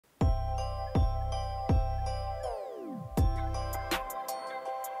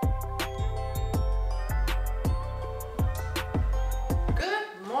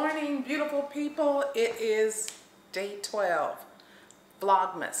beautiful people. It is day 12.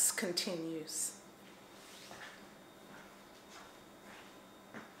 Vlogmas continues.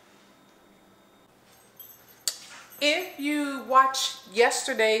 If you watched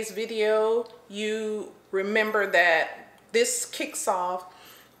yesterday's video, you remember that this kicks off,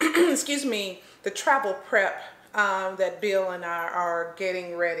 excuse me, the travel prep that Bill and I are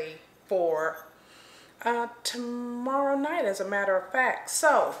getting ready for tomorrow night, as a matter of fact.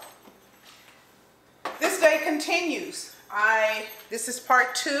 So this day continues. This is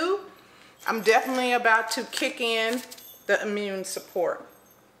part 2. I'm definitely about to kick in the immune support.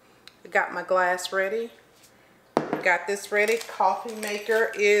 I got my glass ready. Got this ready. Coffee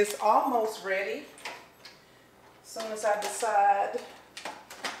maker is almost ready. As soon as I decide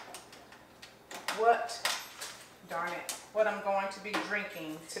what I'm going to be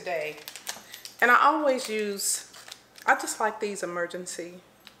drinking today. And I just like these emergency.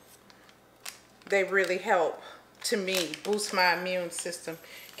 They really help to me boost my immune system.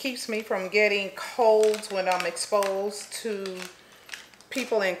 Keeps me from getting colds when I'm exposed to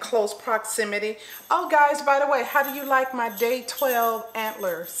people in close proximity. Oh guys, by the way, how do you like my day 12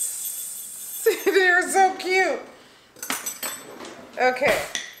 antlers? They're so cute. Okay.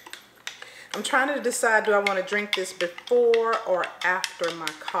 I'm trying to decide, do I want to drink this before or after my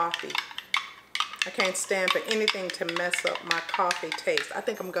coffee? I can't stand for anything to mess up my coffee taste. I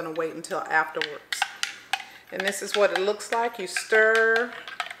think I'm going to wait until afterwards. And this is what it looks like. You stir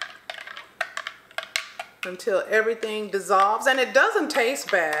until everything dissolves. And it doesn't taste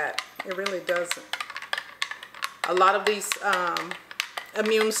bad. It really doesn't. A lot of these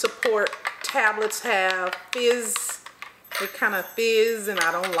immune support tablets have fizz. They kind of fizz, and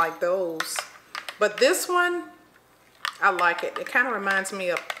I don't like those. But this one, I like it. It kind of reminds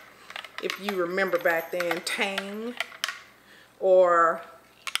me of, if you remember back then, Tang, or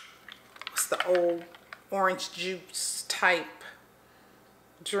what's the old orange juice type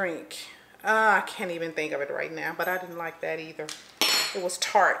drink. I can't even think of it right now, but I didn't like that either. It was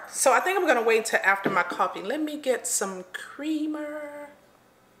tart. So I think I'm gonna wait till after my coffee. Let me get some creamer.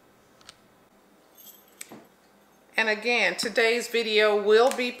 And again, today's video will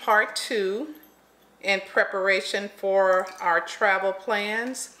be part 2 in preparation for our travel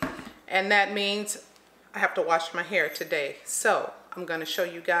plans. And that means I have to wash my hair today. So I'm going to show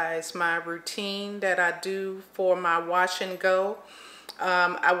you guys my routine that I do for my wash and go.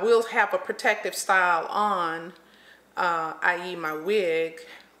 I will have a protective style on, i.e. my wig,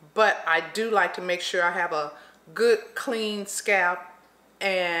 but I do like to make sure I have a good clean scalp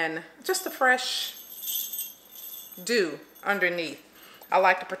and just a fresh dew underneath. I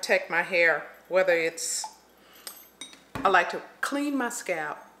like to protect my hair, whether it's, I like to clean my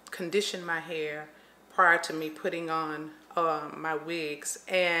scalp, condition my hair prior to me putting on my wigs,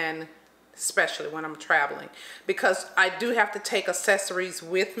 and especially when I'm traveling, because I do have to take accessories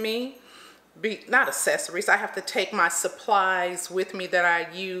with me. Not accessories, I have to take my supplies with me that I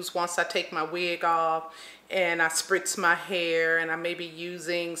use once I take my wig off and I spritz my hair, and I may be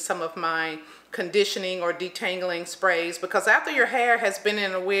using some of my conditioning or detangling sprays, because after your hair has been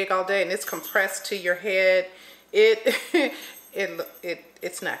in a wig all day and it's compressed to your head, it's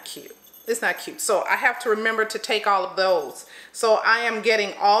not cute. It's not cute. So I have to remember to take all of those. So I am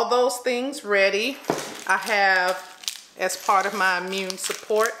getting all those things ready. I have, as part of my immune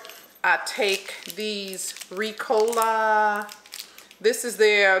support, I take these Ricola. This is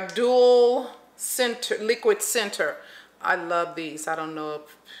their dual center, liquid center. I love these. I don't know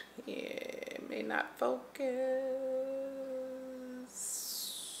if, yeah, it may not focus.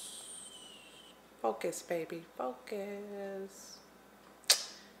 Focus, baby, focus.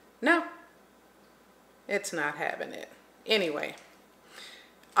 No, it's not having it. Anyway,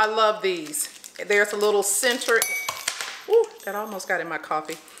 I love these. There's a little center. Ooh, that almost got in my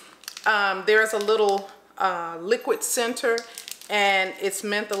coffee. There's a little liquid center, and it's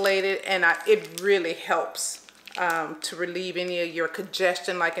mentholated, and it really helps to relieve any of your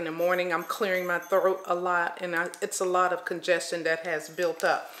congestion. Like in the morning, I'm clearing my throat a lot, and it's a lot of congestion that has built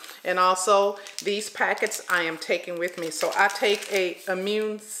up. And also, these packets I am taking with me. So I take an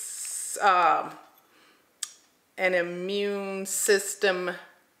immune system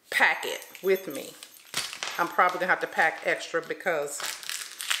packet with me. I'm probably gonna have to pack extra because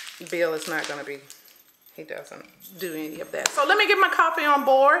Bill is not gonna be, he doesn't do any of that. So let me get my coffee on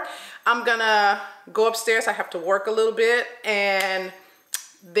board. I'm gonna go upstairs. I have to work a little bit, and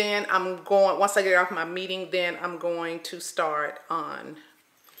then once I get off my meeting, then I'm going to start on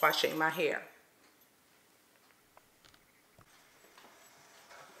washing my hair.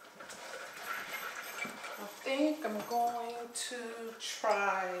 think I'm going to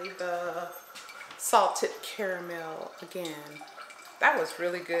try the salted caramel again. That was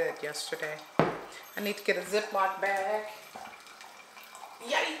really good yesterday. I need to get a Ziploc bag.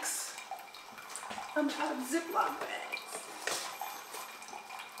 Yikes! I'm out of Ziploc bags.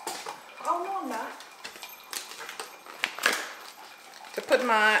 Oh no, I'm not. To put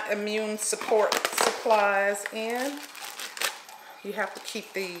my immune support supplies in, you have to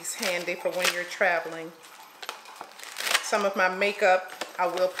keep these handy for when you're traveling. Some of my makeup I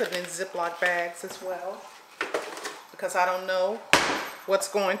will put in Ziploc bags as well, because I don't know what's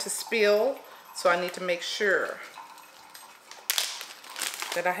going to spill, so I need to make sure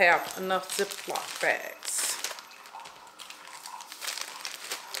that I have enough Ziploc bags.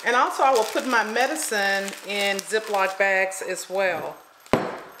 And also I will put my medicine in Ziploc bags as well.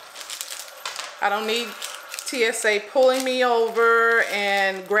 I don't need TSA pulling me over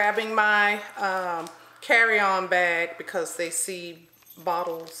and grabbing my carry-on bag because they see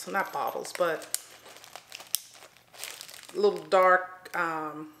bottles, not bottles, but little dark,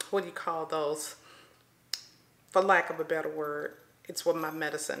 what do you call those? For lack of a better word, it's what my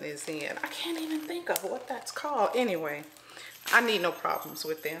medicine is in. I can't even think of what that's called. Anyway, I need no problems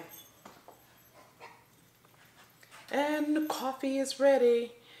with them. And the coffee is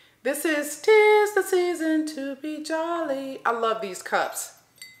ready. This is "'Tis the Season to Be Jolly." I love these cups.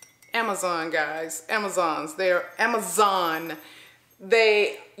 Amazon, guys. Amazons. They're Amazon.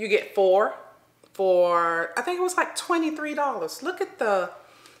 You get 4 for, I think it was like $23. Look at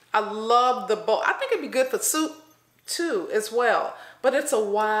I love the bowl. I think it'd be good for soup too as well. But it's a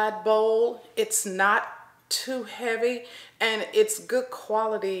wide bowl. It's not too heavy, and it's good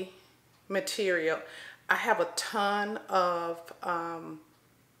quality material. I have a ton of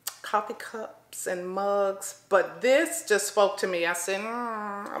coffee cups and mugs, but this just spoke to me. I said,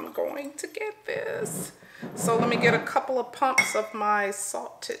 I'm going to get this. So let me get a couple of pumps of my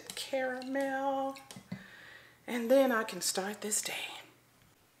salted caramel, and then I can start this day.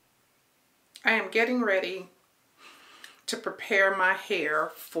 I am getting ready to prepare my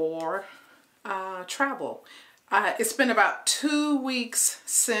hair for travel. It's been about 2 weeks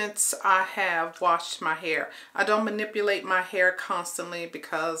since I have washed my hair. I don't manipulate my hair constantly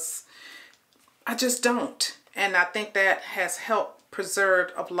because I just don't. And I think that has helped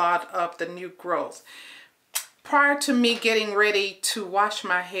preserve a lot of the new growth. Prior to me getting ready to wash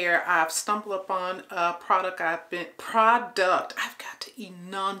my hair, I've stumbled upon a product. I've got to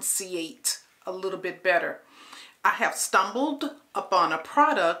enunciate a little bit better. I have stumbled upon a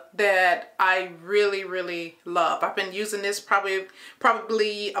product that I really, really love. I've been using this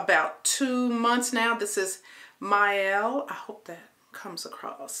probably about 2 months now. This is Mielle. I hope that comes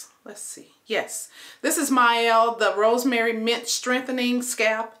across. Let's see. Yes, this is Mielle, the Rosemary Mint Strengthening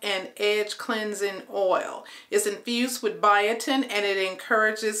Scalp and Edge Cleansing Oil. It's infused with biotin, and it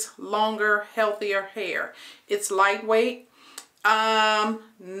encourages longer, healthier hair. It's lightweight.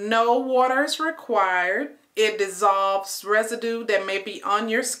 No water is required. It dissolves residue that may be on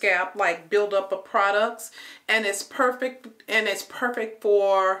your scalp, like buildup of products, and it's perfect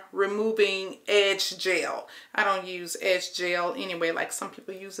for removing edge gel. I don't use edge gel anyway, like some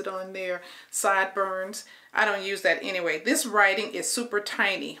people use it on their sideburns. I don't use that anyway. This writing is super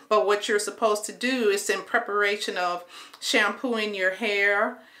tiny, but what you're supposed to do is, in preparation of shampooing your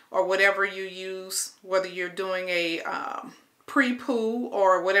hair or whatever you use, whether you're doing a pre-poo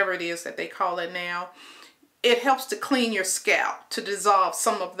or whatever it is that they call it now, it helps to clean your scalp, to dissolve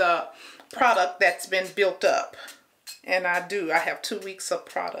some of the product that's been built up. And I have 2 weeks of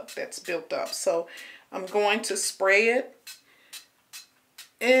product that's built up. So I'm going to spray it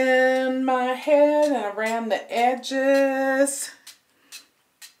in my head and around the edges,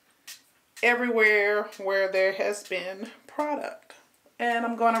 everywhere where there has been product. And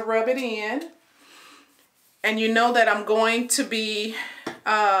I'm going to rub it in. And you know that I'm going to be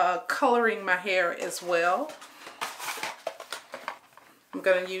coloring my hair as well. I'm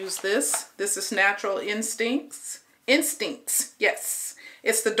going to use this. This is Natural Instincts. Yes.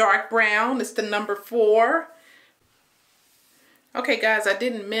 It's the dark brown. It's the number 4. Okay, guys, I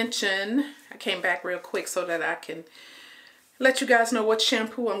didn't mention, I came back real quick so that I can let you guys know what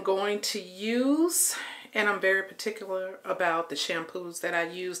shampoo I'm going to use. And I'm very particular about the shampoos that I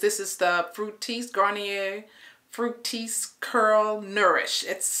use. This is the Fructis Garnier Fructis Curl Nourish.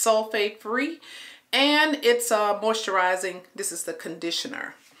 It's sulfate free, and it's moisturizing. This is the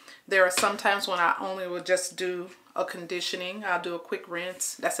conditioner. There are some times when I only will just do a conditioning. I'll do a quick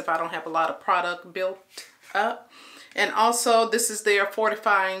rinse. That's if I don't have a lot of product built up. And also, this is their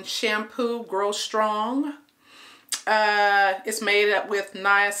fortifying shampoo, Grow Strong. It's made up with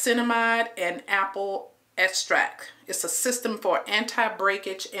niacinamide and apple extract. It's a system for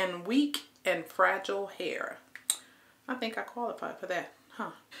anti-breakage and weak and fragile hair. I think I qualified for that,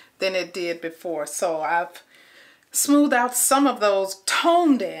 huh? Than it did before. So I've smoothed out some of those,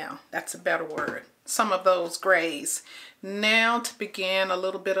 toned down, that's a better word, some of those grays. Now to begin a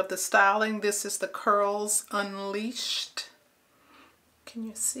little bit of the styling. This is the Curls Unleashed. Can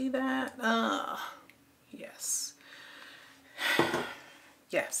you see that? Yes.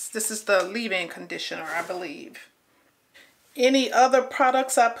 Yes, this is the leave-in conditioner, I believe. Any other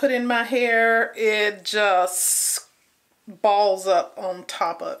products I put in my hair, it just balls up on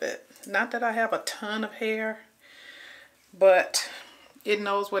top of it. Not that I have a ton of hair, but it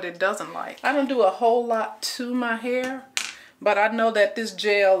knows what it doesn't like. I don't do a whole lot to my hair, but I know that this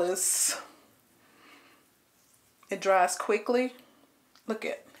gel it dries quickly. Look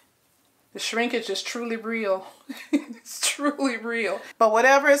at the shrinkage is truly real. It's truly real. But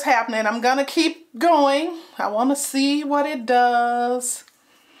whatever is happening, I'm gonna keep going. I want to see what it does.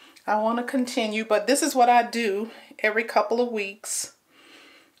 I want to continue, but this is what I do every couple of weeks.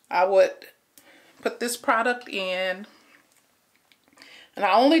 I would put this product in, and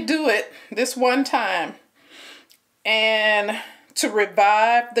I only do it this one time, and to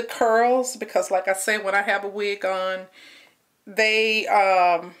revive the curls, because like I say, when I have a wig on,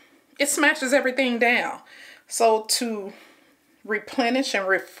 it smashes everything down. So to replenish and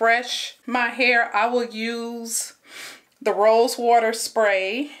refresh my hair, I will use the rose water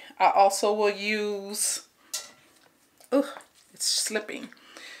spray. I also will use, it's slipping.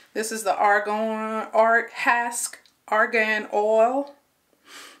 This is the Argan Oil.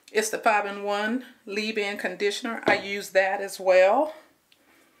 It's the 5-in-1 leave-in conditioner. I use that as well.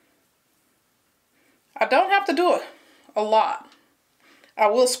 I don't have to do it a lot. I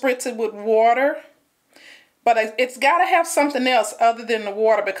will spritz it with water, but it's got to have something else other than the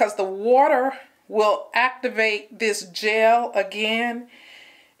water, because the water will activate this gel again,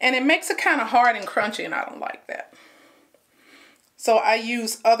 and it makes it kind of hard and crunchy, and I don't like that. So I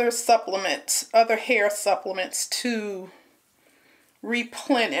use other supplements, other hair supplements to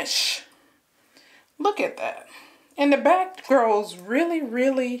replenish. Look at that. And the back grows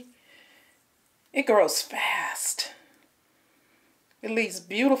really, it grows fast. It leaves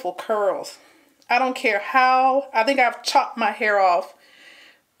beautiful curls. I don't care how, I think I've chopped my hair off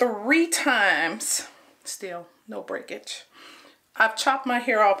 3 times. Still no breakage. I've chopped my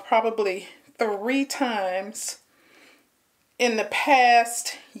hair off probably 3 times in the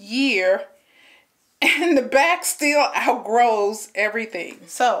past year, and the back still outgrows everything.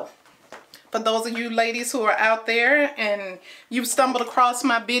 So for those of you ladies who are out there and you've stumbled across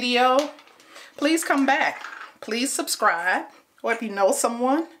my video, please come back. Please subscribe. Or if you know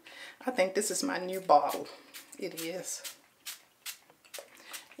someone, I think this is my new bottle. It is.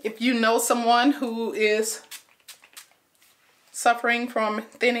 If you know someone who is suffering from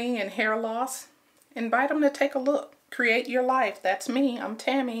thinning and hair loss, invite them to take a look. Create your life. That's me. I'm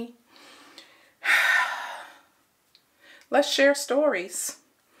Tammy. Let's share stories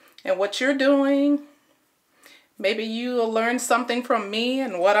and what you're doing. Maybe you'll learn something from me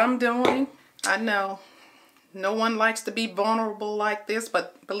and what I'm doing. I know no one likes to be vulnerable like this,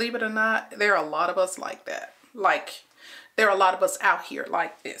 but believe it or not, there are a lot of us like that. Like, there are a lot of us out here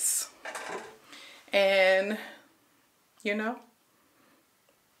like this. And, you know,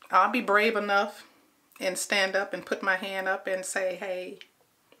 I'll be brave enough and stand up and put my hand up and say, hey,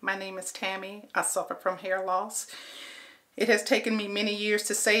 my name is Tammy. I suffer from hair loss. It has taken me many years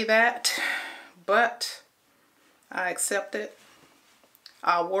to say that, but I accept it.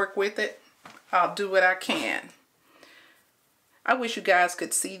 I'll work with it. I'll do what I can. I wish you guys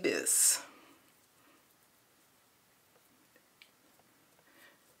could see this.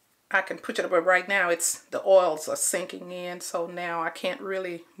 I can put it up right now. The oils are sinking in, so now I can't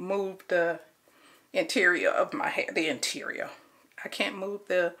really move the interior of my hair. The interior. I can't move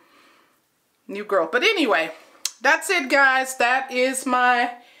the new growth. But anyway, that's it, guys. That is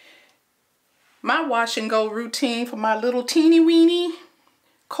my wash and go routine for my little teeny weeny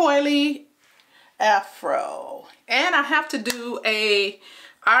coily afro. And I have to do a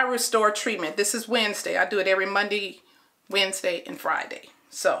eye restore treatment. This is Wednesday. I do it every Monday, Wednesday, and Friday.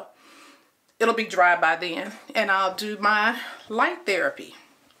 So it'll be dry by then. And I'll do my light therapy.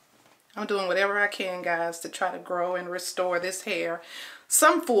 I'm doing whatever I can, guys, to try to grow and restore this hair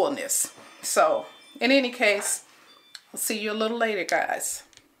some fullness. So in any case, I'll see you a little later, guys.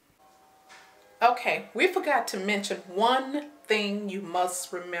 Okay, we forgot to mention one thing you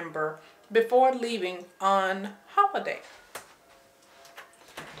must remember before leaving on holiday.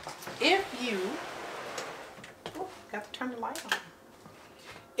 If you, got to turn the light on.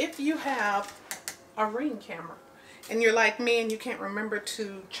 If you have a Ring camera and you're like me and you can't remember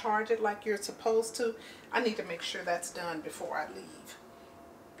to charge it like you're supposed to, I need to make sure that's done before I leave,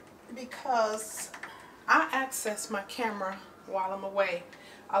 because I access my camera while I'm away.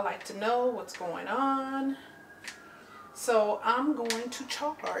 I like to know what's going on. So I'm going to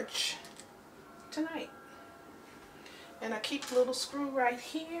charge tonight. And I keep the little screw right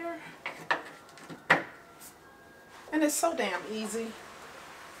here. And it's so damn easy.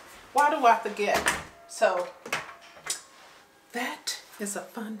 Why do I forget? So that is a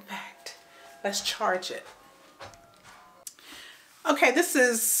fun fact. Let's charge it. Okay, this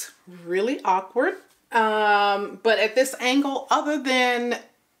is really awkward. But at this angle, other than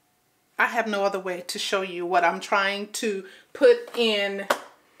I have no other way to show you what I'm trying to put in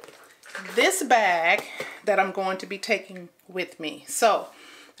this bag that I'm going to be taking with me. So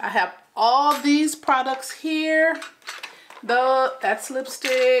I have all these products here. That's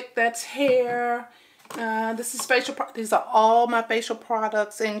lipstick, that's hair, this is facial. These are all my facial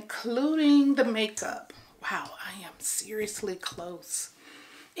products, including the makeup. Wow, I am seriously close.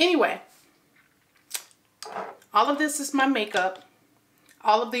 Anyway, all of this is my makeup.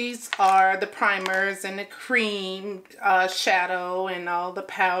 All of these are the primers and the cream, shadow, and all the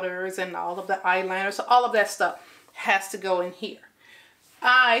powders and all of the eyeliners. So all of that stuff has to go in here.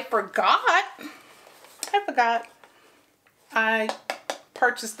 I forgot. I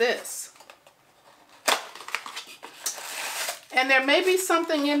purchased this. And there may be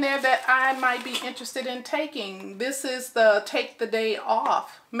something in there that I might be interested in taking. This is the Take the Day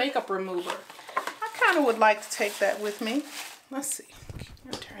Off makeup remover. I kind of would like to take that with me. Let's see.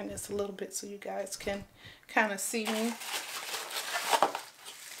 I'm going to turn this a little bit so you guys can kind of see me.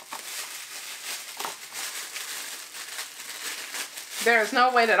 There's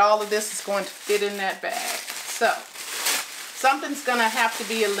no way that all of this is going to fit in that bag. So something's going to have to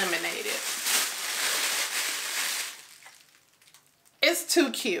be eliminated. It's too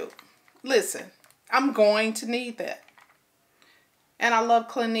cute. Listen, I'm going to need that. And I love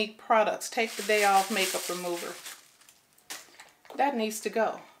Clinique products. Take the Day Off makeup remover. That needs to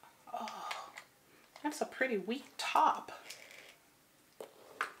go. Oh, that's a pretty weak top.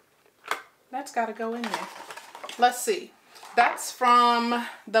 That's got to go in there. Let's see. That's from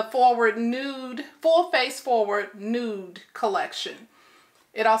the Forward Nude, Full Face Forward Nude collection.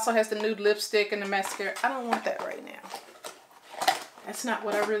 It also has the nude lipstick and the mascara. I don't want that right now. That's not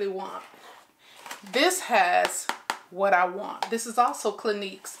what I really want. This has what I want. This is also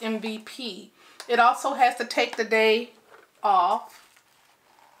Clinique's MVP. It also has the Take the Day Off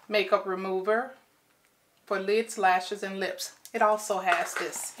makeup remover for lids, lashes, and lips. It also has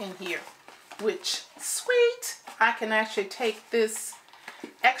this in here, which, sweet. I can actually take this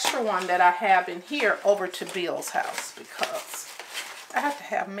extra one that I have in here over to Bill's house because I have to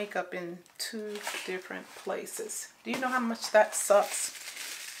have makeup in 2 different places. Do you know how much that sucks?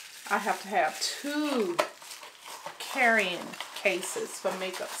 I have to have 2 carrying cases for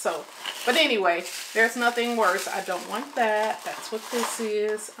makeup. So, but anyway, there's nothing worse. I don't want that. That's what this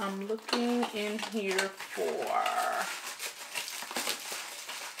is. I'm looking in here for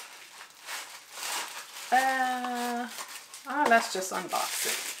let's just unbox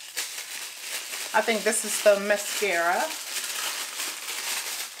it. I think this is the mascara.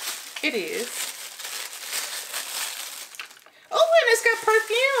 It is. Oh, and it's got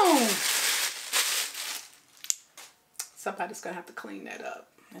perfume. Somebody's gonna have to clean that up.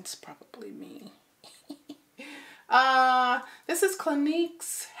 It's probably me. This is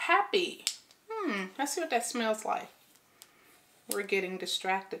Clinique's Happy. Let's see what that smells like. We're getting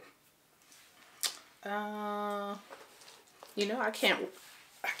distracted. You know, I can't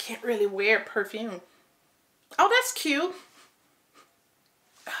really wear perfume. Oh, that's cute.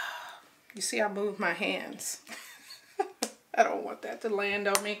 You see, I move my hands. I don't want that to land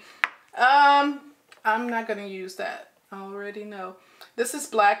on me. I'm not gonna use that. I already know. This is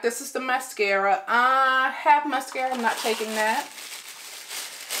black. This is the mascara. I have mascara. I'm not taking that.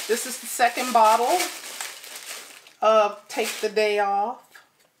 This is the second bottle of Take the Day Off.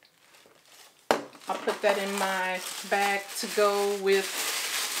 I'll put that in my bag to go with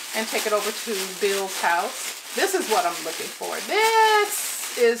and take it over to Bill's house. This is what I'm looking for.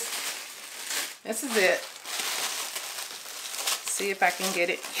 This is it. See if I can get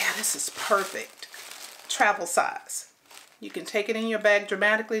it. Yeah, this is perfect. Travel size. You can take it in your bag.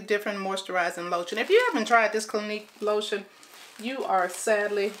 Dramatically different moisturizing lotion. If you haven't tried this Clinique lotion, you are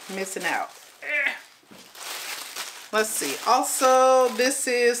sadly missing out. Let's see. Also, this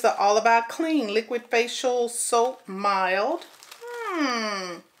is the All About Clean Liquid Facial Soap Mild.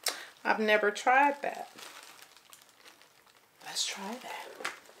 I've never tried that. Let's try that.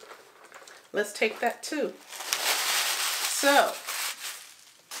 let's take that too. So,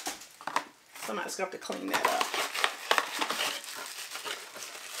 somebody's got to clean that up.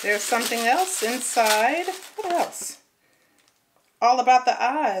 There's something else inside. What else? All about the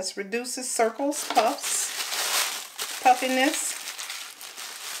eyes. Reduces circles, puffs, puffiness.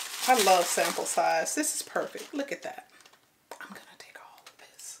 I love sample size. This is perfect. Look at that. I'm going to take all of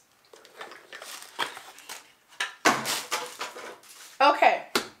this. Okay.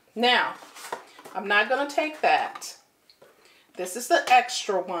 Now, I'm not going to take that. This is the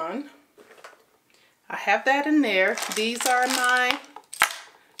extra one. I have that in there. These are my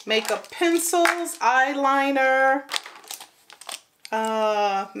makeup pencils, eyeliner,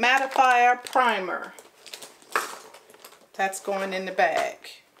 mattifier, primer. That's going in the bag.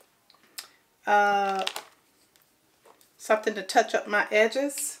 Something to touch up my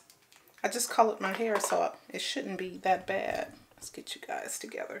edges. I just colored my hair, so it shouldn't be that bad. Let's get you guys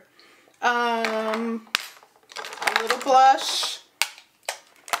together. A little blush.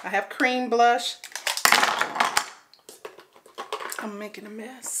 I have cream blush. I'm making a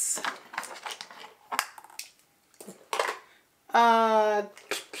mess.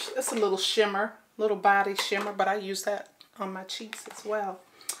 It's a little shimmer, little body shimmer, but I use that on my cheeks as well.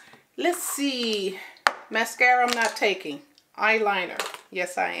 Let's see. Mascara I'm not taking. Eyeliner.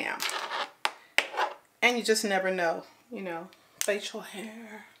 Yes, I am. And you just never know, you know, facial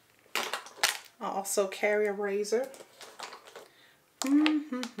hair. I also carry a razor.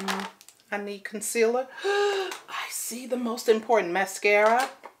 I need concealer. I see the most important mascara.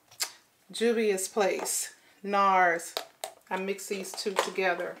 Juvia's Place. NARS. I mix these two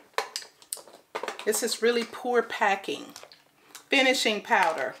together. This is really poor packing. Finishing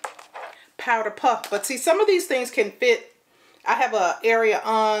powder. Powder puff. But see, some of these things can fit. I have an area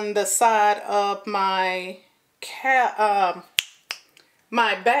on the side of my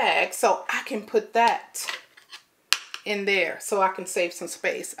my bag, so I can put that in there so I can save some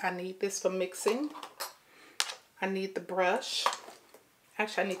space. I need this for mixing. I need the brush.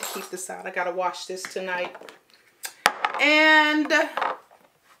 Actually, I need to keep this out. I gotta wash this tonight. And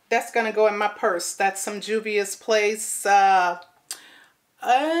that's gonna go in my purse. That's some Juvia's Place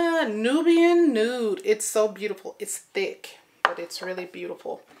Nubian Nude. It's so beautiful. It's thick, but it's really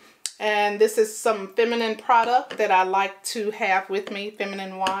beautiful. And this is some feminine product that I like to have with me,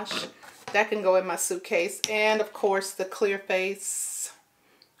 feminine wash. That can go in my suitcase. And of course the Clear Face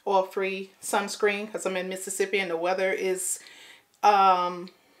oil-free sunscreen, because I'm in Mississippi and the weather is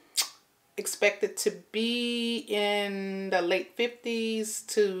expected to be in the late 50s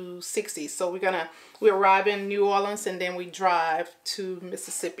to 60s. So we arrive in New Orleans and then we drive to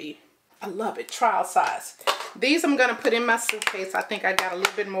Mississippi. I love it. Trial size. These I'm going to put in my suitcase. I think I got a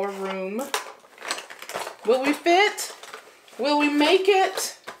little bit more room. Will we fit? Will we make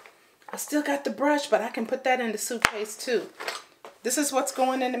it? I still got the brush, but I can put that in the suitcase too. This is what's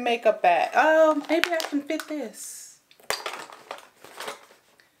going in the makeup bag. Oh, maybe I can fit this. I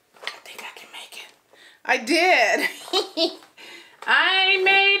think I can make it. I did. I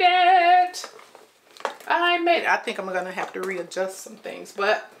made it. I made it. I think I'm going to have to readjust some things,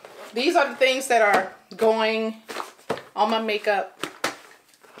 but these are the things that are going on my makeup,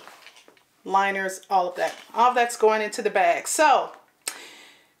 liners, all of that. All of that's going into the bag. So,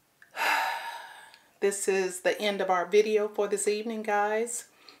 this is the end of our video for this evening, guys.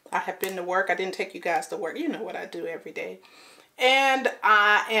 I have been to work. I didn't take you guys to work. You know what I do every day. And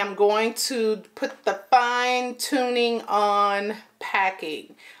I am going to put the fine tuning on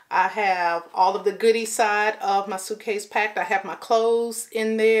packing. I have all of the goodie side of my suitcase packed. I have my clothes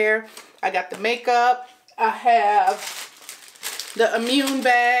in there. I got the makeup. I have the immune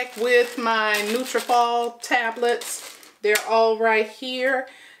bag with my Nutrafol tablets. They're all right here.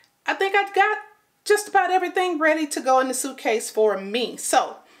 I think I've got just about everything ready to go in the suitcase for me.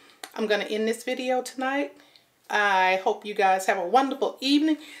 So I'm going to end this video tonight. I hope you guys have a wonderful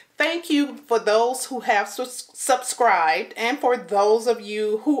evening. Thank you for those who have subscribed, and for those of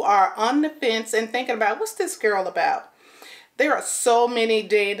you who are on the fence and thinking about, what's this girl about? There are so many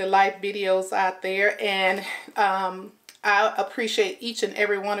day in the life videos out there, and I appreciate each and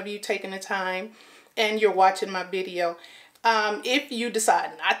every one of you taking the time and you're watching my video. If you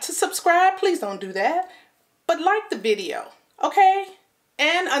decide not to subscribe, please don't do that, but like the video, okay?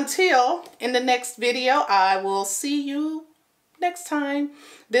 And until in the next video, I will see you next time.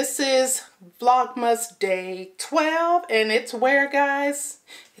 This is Vlogmas Day 12, and it's where, guys?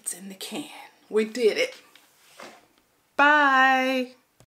 It's in the can. We did it. Bye.